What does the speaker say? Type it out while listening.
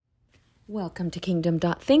Welcome to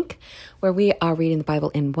Kingdom.Think, where we are reading the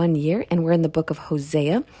Bible in 1 year, and we're in the book of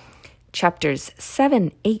Hosea, chapters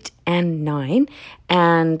 7, 8, and 9.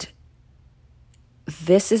 And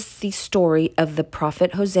this is the story of the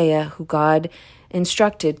prophet Hosea, who God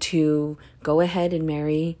instructed to go ahead and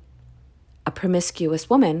marry a promiscuous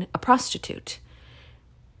woman, a prostitute.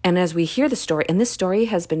 And as we hear the story, and this story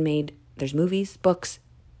has been made, there's movies, books,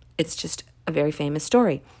 it's just a very famous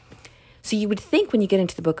story. So you would think when you get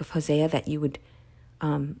into the book of Hosea that you would,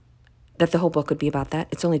 that the whole book would be about that.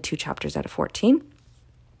 It's only 2 chapters out of 14.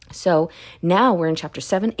 So now we're in chapter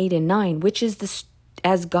 7, 8, and 9, which is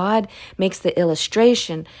as God makes the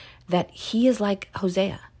illustration that he is like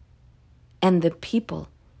Hosea. And the people,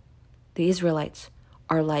 the Israelites,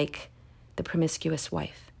 are like the promiscuous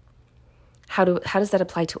wife. How does that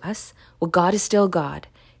apply to us? Well, God is still God.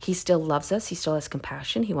 He still loves us. He still has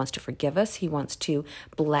compassion. He wants to forgive us. He wants to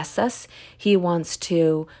bless us. He wants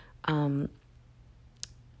to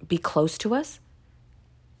be close to us.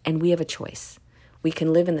 And we have a choice. We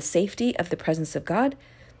can live in the safety of the presence of God,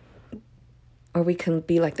 or we can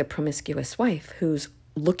be like the promiscuous wife who's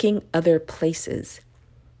looking other places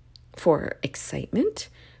for excitement,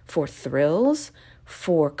 for thrills,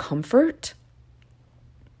 for comfort.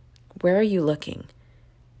 Where are you looking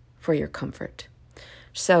for your comfort?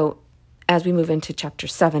 So as we move into chapter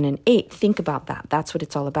 7 and 8, think about that. That's what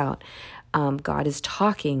it's all about. God is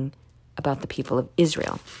talking about the people of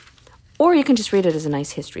Israel. Or you can just read it as a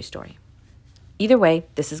nice history story. Either way,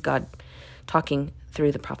 this is God talking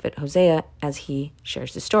through the prophet Hosea as he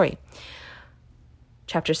shares the story.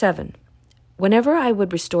 Chapter 7. Whenever I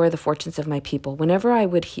would restore the fortunes of my people, whenever I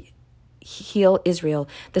would heal Israel,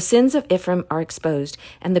 the sins of Ephraim are exposed,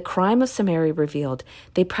 and the crime of Samaria revealed.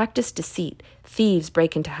 They practice deceit. Thieves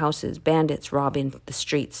break into houses. Bandits rob in the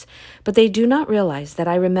streets. But they do not realize that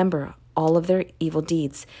I remember all of their evil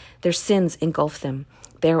deeds. Their sins engulf them.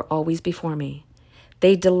 They are always before me.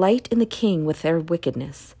 They delight in the king with their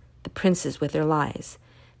wickedness, the princes with their lies.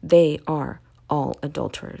 They are all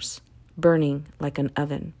adulterers, burning like an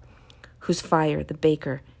oven, whose fire the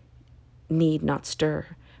baker need not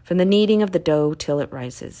stir, from the kneading of the dough till it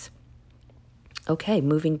rises. Okay,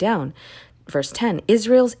 moving down. Verse 10,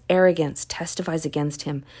 Israel's arrogance testifies against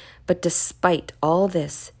him, but despite all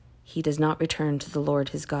this, he does not return to the Lord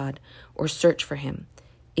his God or search for him.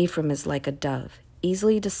 Ephraim is like a dove,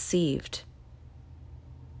 easily deceived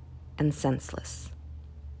and senseless.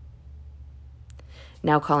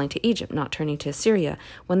 Now calling to Egypt, not turning to Assyria.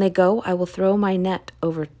 When they go, I will throw my net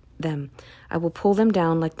over them. I will pull them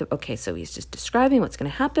down like the... Okay, so he's just describing what's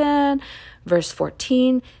going to happen. Verse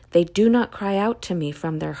 14, they do not cry out to me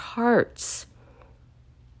from their hearts.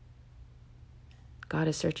 God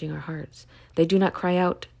is searching our hearts. They do not cry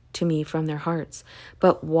out to me from their hearts,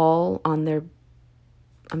 but wail on their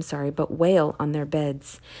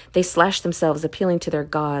beds. They slash themselves, appealing to their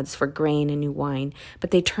gods for grain and new wine,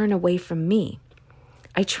 but they turn away from me.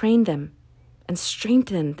 I trained them and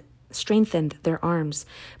strengthened their arms,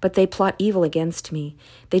 but they plot evil against me.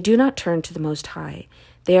 They do not turn to the Most High.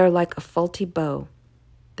 They are like a faulty bow.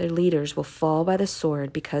 Their leaders will fall by the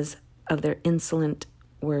sword because of their insolent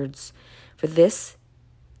words. For this,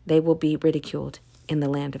 they will be ridiculed in the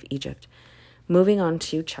land of Egypt. Moving on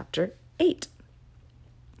to chapter 8.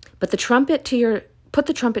 Put the trumpet to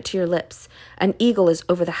your lips. An eagle is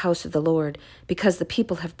over the house of the Lord, because the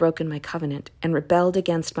people have broken my covenant and rebelled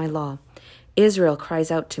against my law. Israel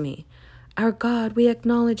cries out to me, our God, we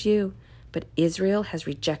acknowledge you. But Israel has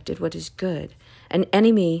rejected what is good. An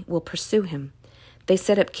enemy will pursue him. They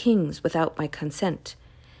set up kings without my consent.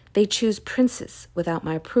 They choose princes without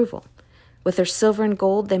my approval. With their silver and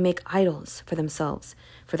gold, they make idols for themselves,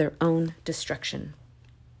 for their own destruction.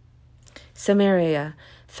 Samaria,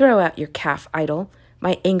 throw out your calf idol.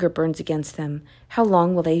 My anger burns against them. How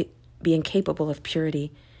long will they be incapable of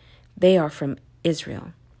purity? They are from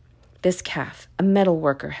Israel. This calf, a metal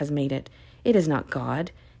worker, has made it. It is not God.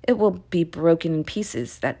 It will be broken in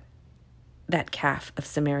pieces, that calf of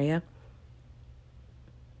Samaria.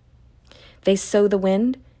 They sow the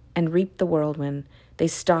wind and reap the whirlwind. They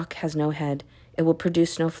stalk has no head. It will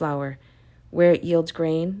produce no flour. Where it yields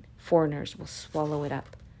grain, foreigners will swallow it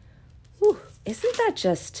up. Whew, isn't that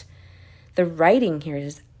just... The writing here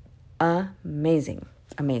is amazing.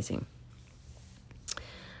 Amazing.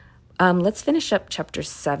 Let's finish up chapter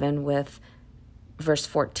 7 with verse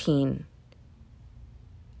 14.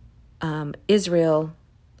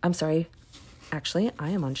 Actually, I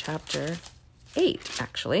am on chapter 8,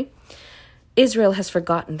 actually. Israel has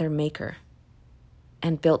forgotten their maker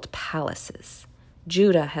and built palaces.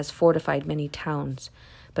 Judah has fortified many towns,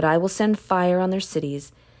 but I will send fire on their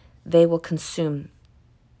cities. They will consume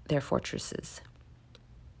their fortresses.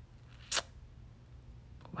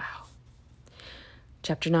 Wow.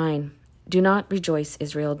 Chapter 9. Do not rejoice,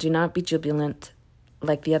 Israel. Do not be jubilant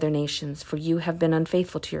like the other nations, for you have been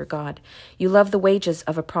unfaithful to your God. You love the wages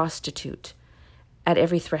of a prostitute at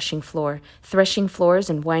every threshing floor. Threshing floors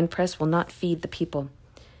and winepress will not feed the people.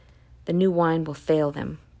 The new wine will fail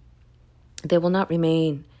them. They will not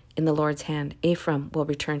remain in the Lord's hand. Ephraim will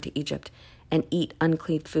return to Egypt and eat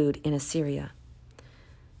unclean food in Assyria.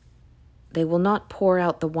 They will not pour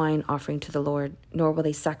out the wine offering to the Lord, nor will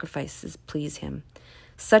they sacrifices please him.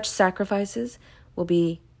 Such sacrifices will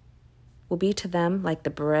be to them like the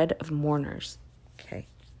bread of mourners. Okay,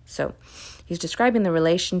 so he's describing the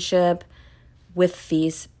relationship with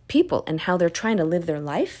these people and how they're trying to live their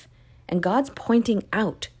life, and God's pointing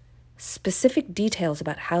out specific details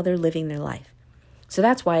about how they're living their life. So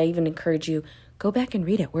that's why I even encourage you, go back and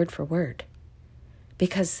read it word for word,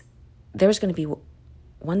 because there's going to be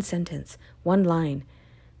one sentence, one line,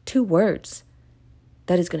 2 words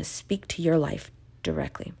that is going to speak to your life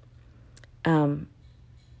directly. And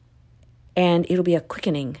it'll be a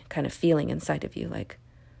quickening kind of feeling inside of you, like,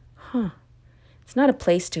 It's not a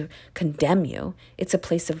place to condemn you. It's a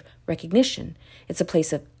place of recognition. It's a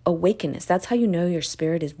place of awakenness. That's how you know your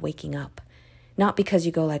spirit is waking up. Not because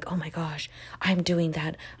you go like, oh my gosh, I'm doing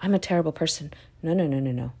that. I'm a terrible person.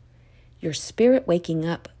 No. Your spirit waking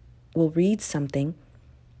up will read something,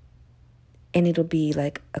 and it'll be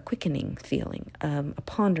like a quickening feeling, a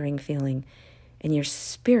pondering feeling, and your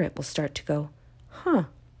spirit will start to go,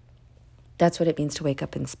 That's what it means to wake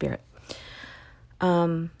up in spirit.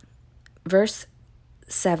 Verse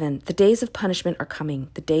 7, the days of punishment are coming.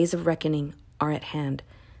 The days of reckoning are at hand.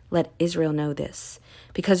 Let Israel know this.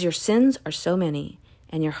 Because your sins are so many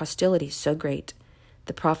and your hostility so great,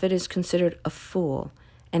 the prophet is considered a fool,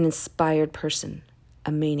 an inspired person,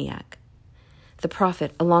 a maniac. The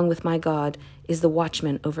prophet, along with my God, is the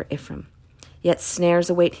watchman over Ephraim. Yet snares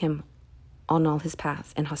await him on all his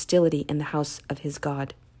paths, and hostility in the house of his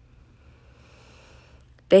God.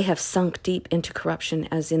 They have sunk deep into corruption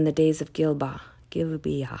as in the days of Gilba.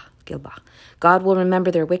 God will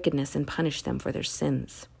remember their wickedness and punish them for their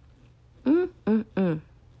sins.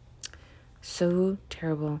 So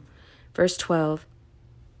terrible. Verse 12.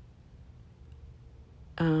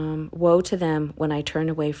 Woe to them when I turn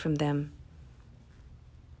away from them.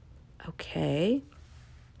 Okay.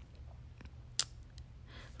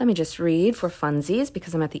 Let me just read for funsies,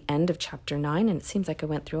 because I'm at the end of chapter 9, and it seems like I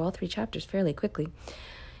went through all 3 chapters fairly quickly.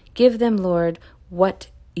 Give them, Lord, what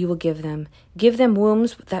you will give them. Give them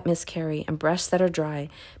wombs that miscarry and breasts that are dry,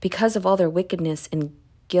 because of all their wickedness in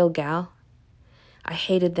Gilgal. I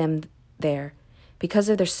hated them there. Because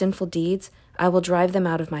of their sinful deeds, I will drive them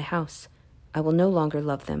out of my house. I will no longer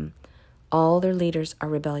love them. All their leaders are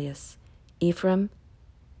rebellious. Ephraim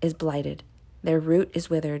is blighted. Their root is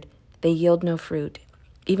withered. They yield no fruit.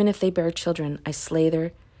 Even if they bear children, I slay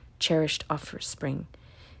their cherished offspring.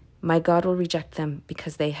 My God will reject them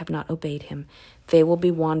because they have not obeyed him. They will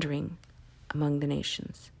be wandering among the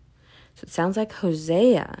nations. So it sounds like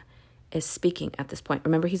Hosea is speaking at this point.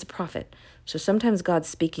 Remember, he's a prophet. So sometimes God's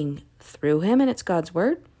speaking through him and it's God's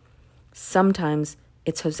word. Sometimes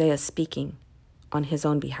it's Hosea speaking on his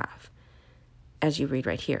own behalf, as you read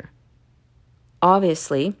right here.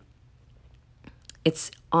 Obviously,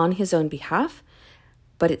 it's on his own behalf,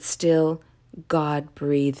 but it's still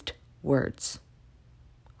God-breathed words.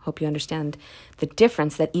 Hope you understand the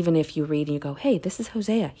difference, that even if you read and you go, hey, this is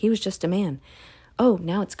Hosea, he was just a man. Oh,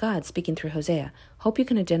 now it's God speaking through Hosea. Hope you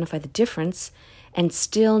can identify the difference and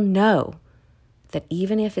still know that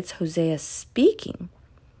even if it's Hosea speaking,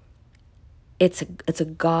 it's a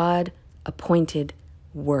God-appointed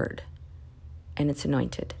word, and it's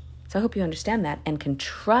anointed. So I hope you understand that and can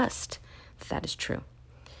trust that is true.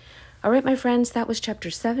 All right, my friends, that was chapter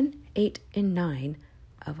 7, 8, and 9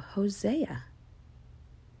 of Hosea.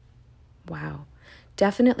 Wow.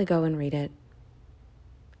 Definitely go and read it.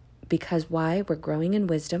 Because why? We're growing in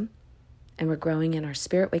wisdom, and we're growing in our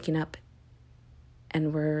spirit waking up,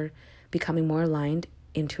 and we're becoming more aligned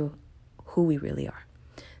into who we really are.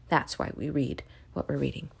 That's why we read what we're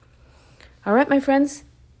reading. All right, my friends,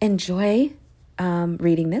 enjoy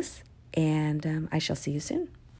reading this, and I shall see you soon.